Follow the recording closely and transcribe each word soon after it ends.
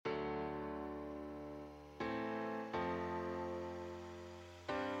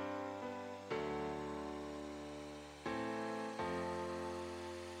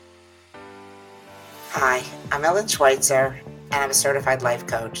Hi, I'm Ellen Schweitzer, and I'm a certified life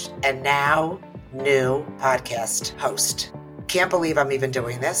coach and now new podcast host. Can't believe I'm even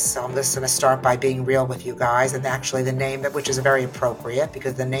doing this, so I'm just going to start by being real with you guys, and actually the name, which is very appropriate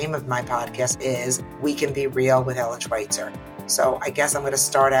because the name of my podcast is We Can Be Real with Ellen Schweitzer. So I guess I'm going to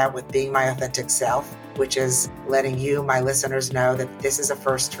start out with being my authentic self, which is letting you, my listeners, know that this is a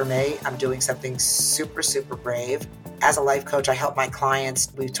first for me. I'm doing something super, super brave. As a life coach, I help my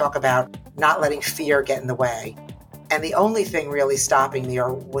clients. We talk about not letting fear get in the way. And the only thing really stopping me,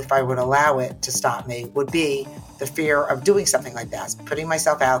 or if I would allow it to stop me, would be the fear of doing something like that, putting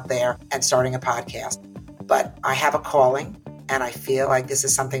myself out there and starting a podcast. But I have a calling, and I feel like this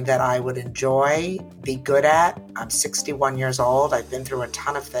is something that I would enjoy, be good at. I'm 61 years old. I've been through a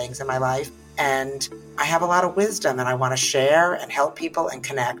ton of things in my life, and I have a lot of wisdom, and I want to share and help people and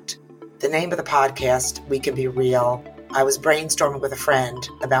connect. The name of the podcast, We Can Be Real. I was brainstorming with a friend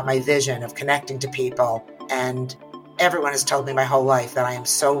about my vision of connecting to people, and everyone has told me my whole life that I am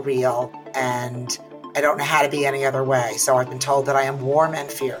so real and I don't know how to be any other way. So I've been told that I am warm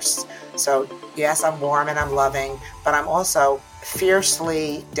and fierce. So yes, I'm warm and I'm loving, but I'm also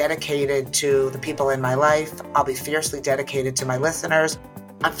fiercely dedicated to the people in my life. I'll be fiercely dedicated to my listeners.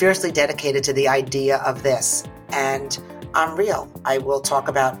 I'm fiercely dedicated to the idea of this, and I'm real. I will talk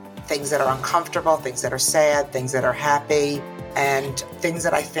about things that are uncomfortable, things that are sad, things that are happy, and things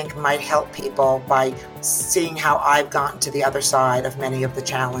that I think might help people by seeing how I've gotten to the other side of many of the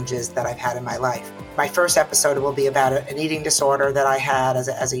challenges that I've had in my life. My first episode will be about an eating disorder that I had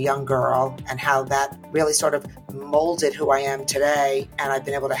as a young girl, and how that really sort of molded who I am today. And I've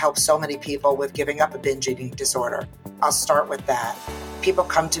been able to help so many people with giving up a binge eating disorder. I'll start with that. People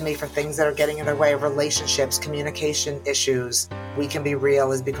come to me for things that are getting in their way of relationships, communication issues. We Can Be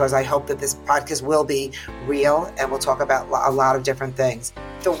Real is because I hope that this podcast will be real, and we'll talk about a lot of different things.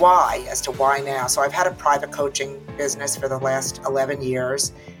 The why, as to why now. So I've had a private coaching business for the last 11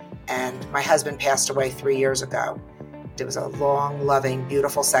 years, and my husband passed away 3 years ago. It was a long, loving,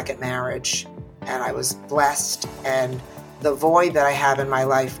 beautiful second marriage, and I was blessed. And the void that I have in my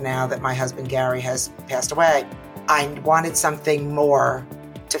life now that my husband Gary has passed away, I wanted something more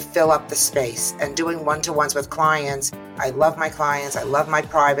to fill up the space. And doing one-to-ones with clients, I love my clients, I love my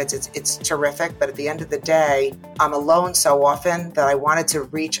privates, it's terrific, but at the end of the day, I'm alone so often that I wanted to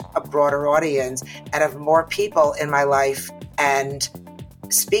reach a broader audience and have more people in my life and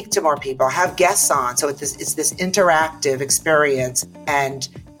speak to more people, have guests on. So it's this interactive experience, and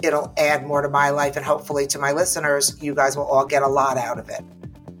it'll add more to my life, and hopefully to my listeners. You guys will all get a lot out of it.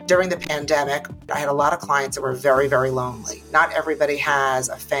 During the pandemic, I had a lot of clients that were very, very lonely. Not everybody has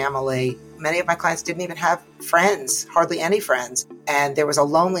a family. Many of my clients didn't even have friends, hardly any friends. And there was a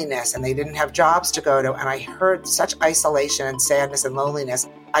loneliness, and they didn't have jobs to go to. And I heard such isolation and sadness and loneliness.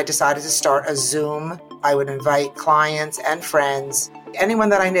 I decided to start a Zoom. I would invite clients and friends, anyone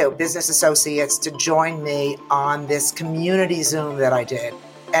that I knew, business associates, to join me on this community Zoom that I did.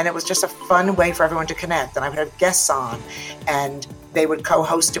 And it was just a fun way for everyone to connect. And I would have guests on, and they would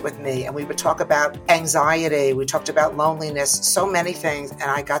co-host it with me, and we would talk about anxiety. We talked about loneliness, so many things. And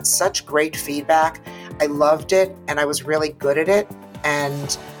I got such great feedback. I loved it, and I was really good at it.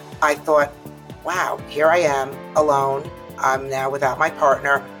 And I thought, wow, here I am alone. I'm now without my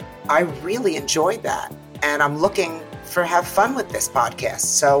partner. I really enjoyed that. And I'm looking for have fun with this podcast.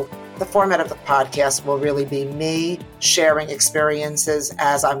 So the format of the podcast will really be me sharing experiences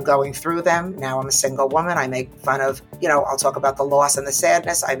as I'm going through them. Now I'm a single woman. I make fun of, I'll talk about the loss and the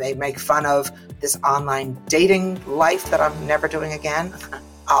sadness. I may make fun of this online dating life that I'm never doing again.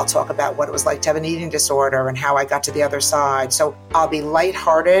 I'll talk about what it was like to have an eating disorder and how I got to the other side. So I'll be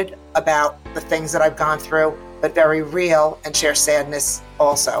lighthearted about the things that I've gone through, but very real, and share sadness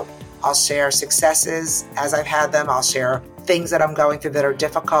also. I'll share successes as I've had them. I'll share things that I'm going through that are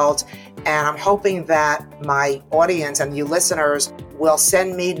difficult. And I'm hoping that my audience and you listeners will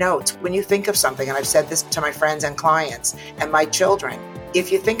send me notes when you think of something. And I've said this to my friends and clients and my children. If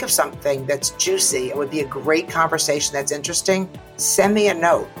you think of something that's juicy, it would be a great conversation that's interesting, send me a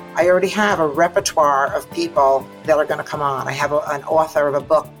note. I already have a repertoire of people that are going to come on. I have an author of a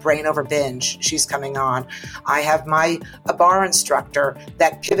book, Brain Over Binge. She's coming on. I have a bar instructor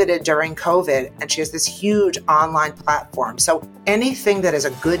that pivoted during COVID, and she has this huge online platform. So anything that is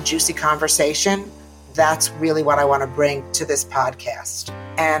a good, juicy conversation, that's really what I want to bring to this podcast.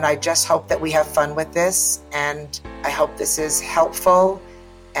 And I just hope that we have fun with this. And I hope this is helpful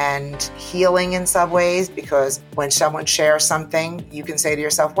and healing in some ways, because when someone shares something, you can say to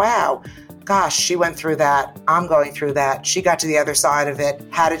yourself, wow, gosh, she went through that. I'm going through that. She got to the other side of it.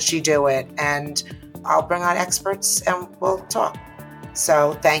 How did she do it? And I'll bring on experts and we'll talk.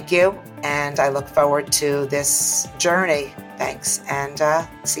 So thank you. And I look forward to this journey. Thanks. And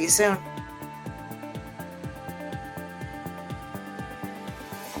see you soon.